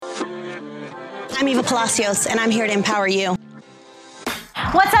I'm Eva Palacios, and I'm here to empower you.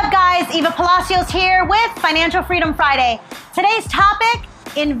 What's up, guys? Eva Palacios here with Financial Freedom Friday. Today's topic,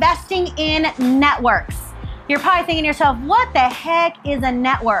 investing in networks. You're probably thinking to yourself, what the heck is a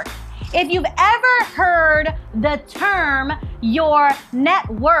network? If you've ever heard the term, your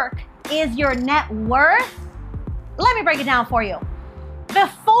network is your net worth, let me break it down for you.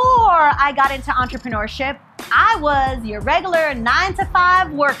 Before I got into entrepreneurship, I was your regular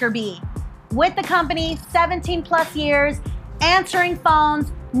 9-to-5 worker bee with the company, 17 plus years, answering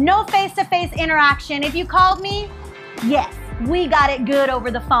phones, no face-to-face interaction. If you called me, yes, we got it good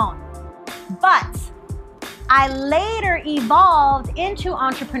over the phone. But I later evolved into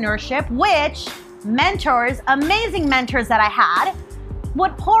entrepreneurship, which mentors, amazing mentors that I had,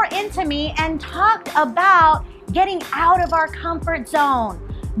 would pour into me and talked about getting out of our comfort zone,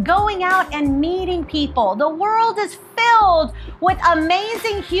 going out and meeting people. The world is filled with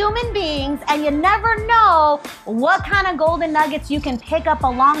amazing human beings, and you never know what kind of golden nuggets you can pick up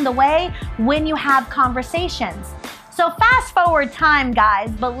along the way when you have conversations. So fast forward time, guys,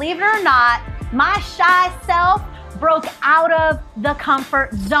 believe it or not, my shy self broke out of the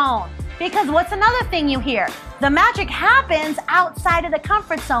comfort zone. Because what's another thing you hear? The magic happens outside of the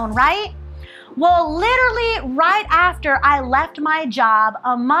comfort zone, right? Well, literally right after I left my job,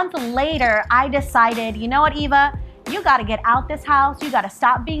 a month later, I decided, you know what, Eva? You gotta get out this house. You gotta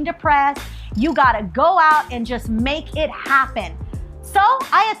stop being depressed. You gotta go out and just make it happen. So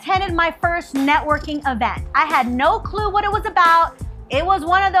I attended my first networking event. I had no clue what it was about. It was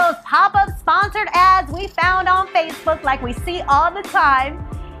one of those pop-up sponsored ads we found on Facebook like we see all the time.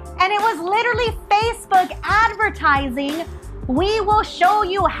 And it was literally Facebook advertising. We will show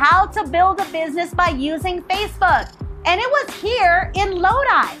you how to build a business by using Facebook. And it was here in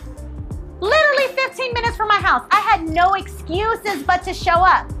Lodi. Literally 15 minutes from my house. I had no excuses but to show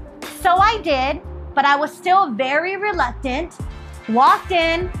up. So I did, but I was still very reluctant. Walked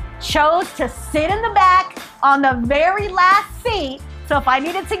in, chose to sit in the back on the very last seat. So if I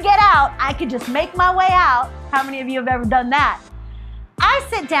needed to get out, I could just make my way out. How many of you have ever done that? I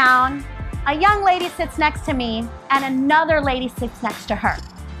sit down. A young lady sits next to me and another lady sits next to her.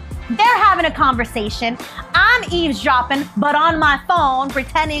 They're having a conversation. I'm eavesdropping, but on my phone,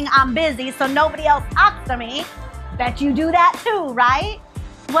 pretending I'm busy so nobody else talks to me. Bet you do that too, right?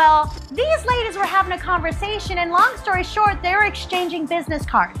 Well, these ladies were having a conversation, and long story short, they were exchanging business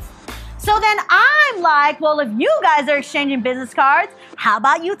cards. So then I'm like, well, if you guys are exchanging business cards, how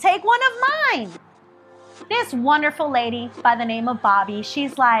about you take one of mine? This wonderful lady by the name of Bobby,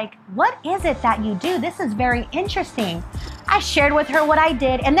 she's like, what is it that you do? This is very interesting. I shared with her what I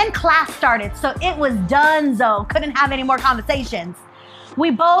did, and then class started, so it was donezo. Couldn't have any more conversations.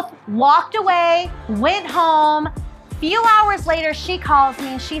 We both walked away, went home. A few hours later, she calls me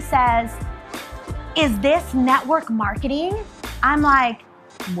and she says, is this network marketing? I'm like,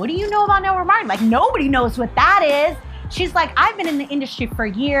 what do you know about network marketing? Like, nobody knows what that is. She's like, I've been in the industry for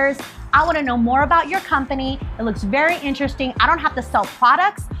years. I want to know more about your company. It looks very interesting. I don't have to sell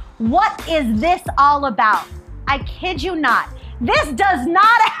products. What is this all about? I kid you not. This does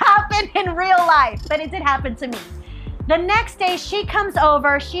not happen in real life, but it did happen to me. The next day, she comes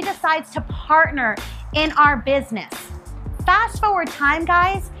over. She decides to partner in our business. Fast forward time,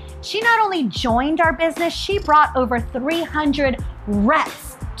 guys. She not only joined our business, she brought over 300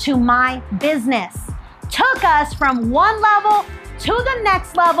 reps to my business. Took us from one level to the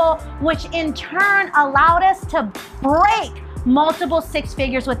next level, which in turn allowed us to break multiple six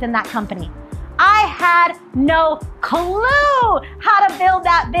figures within that company. I had no clue how to build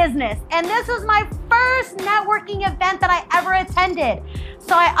that business. And this was my first networking event that I ever attended.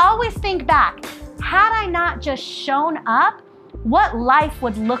 So I always think back, had I not just shown up, what life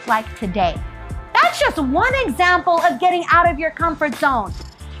would look like today? That's just one example of getting out of your comfort zone.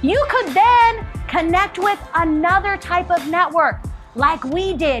 You could then connect with another type of network like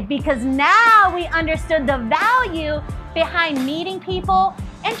we did, because now we understood the value behind meeting people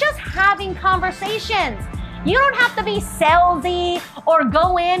and just having conversations. You don't have to be salesy or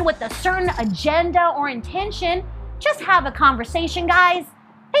go in with a certain agenda or intention. Just have a conversation, guys.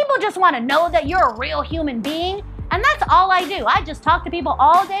 People just want to know that you're a real human being, and that's all I do. I just talk to people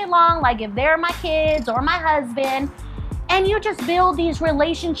all day long, like if they're my kids or my husband, and you just build these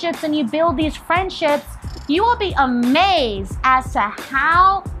relationships and you build these friendships. You will be amazed as to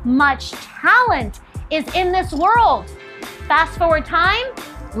how much talent is in this world. Fast forward time,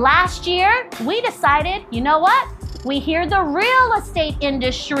 last year, we decided, you know what? We hear the real estate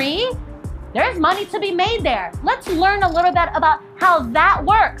industry, there's money to be made there. Let's learn a little bit about how that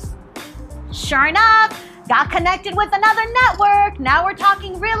works. Sure enough, got connected with another network. Now we're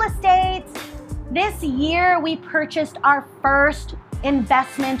talking real estate. This year, we purchased our first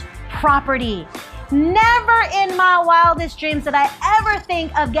investment property. Never in my wildest dreams did I ever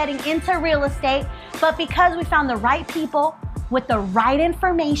think of getting into real estate, but because we found the right people with the right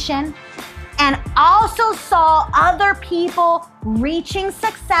information and also saw other people reaching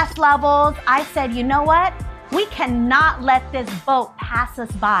success levels, I said, you know what? We cannot let this boat pass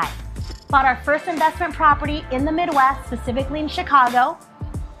us by. Bought our first investment property in the Midwest, specifically in Chicago.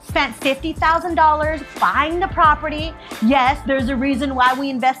 Spent $50,000 buying the property. Yes, there's a reason why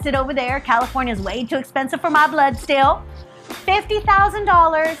we invested over there. California is way too expensive for my blood still.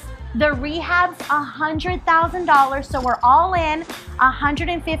 $50,000. The rehab's $100,000, so we're all in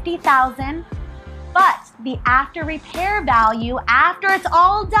 $150,000. But the after repair value, after it's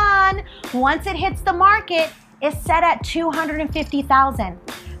all done, once it hits the market, is set at $250,000.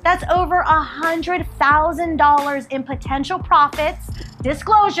 That's over $100,000 in potential profits.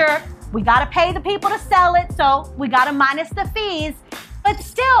 Disclosure, we gotta pay the people to sell it, so we gotta minus the fees. But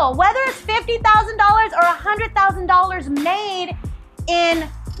still, whether it's $50,000 or $100,000 made in,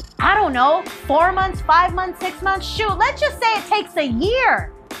 I don't know, 4 months, 5 months, 6 months, shoot, let's just say it takes a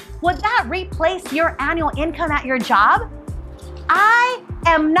year. Would that replace your annual income at your job? I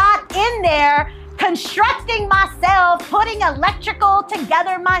am not in there constructing myself, putting electrical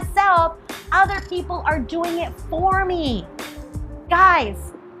together myself. Other people are doing it for me. Guys,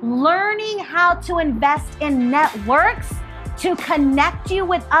 learning how to invest in networks to connect you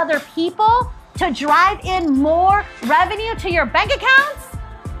with other people, to drive in more revenue to your bank accounts,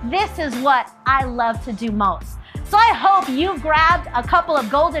 this is what I love to do most. So I hope you've grabbed a couple of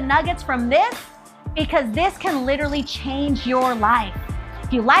golden nuggets from this, because this can literally change your life.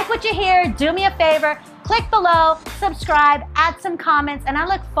 If you like what you hear, do me a favor, click below, subscribe, add some comments, and I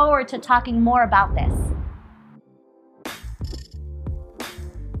look forward to talking more about this.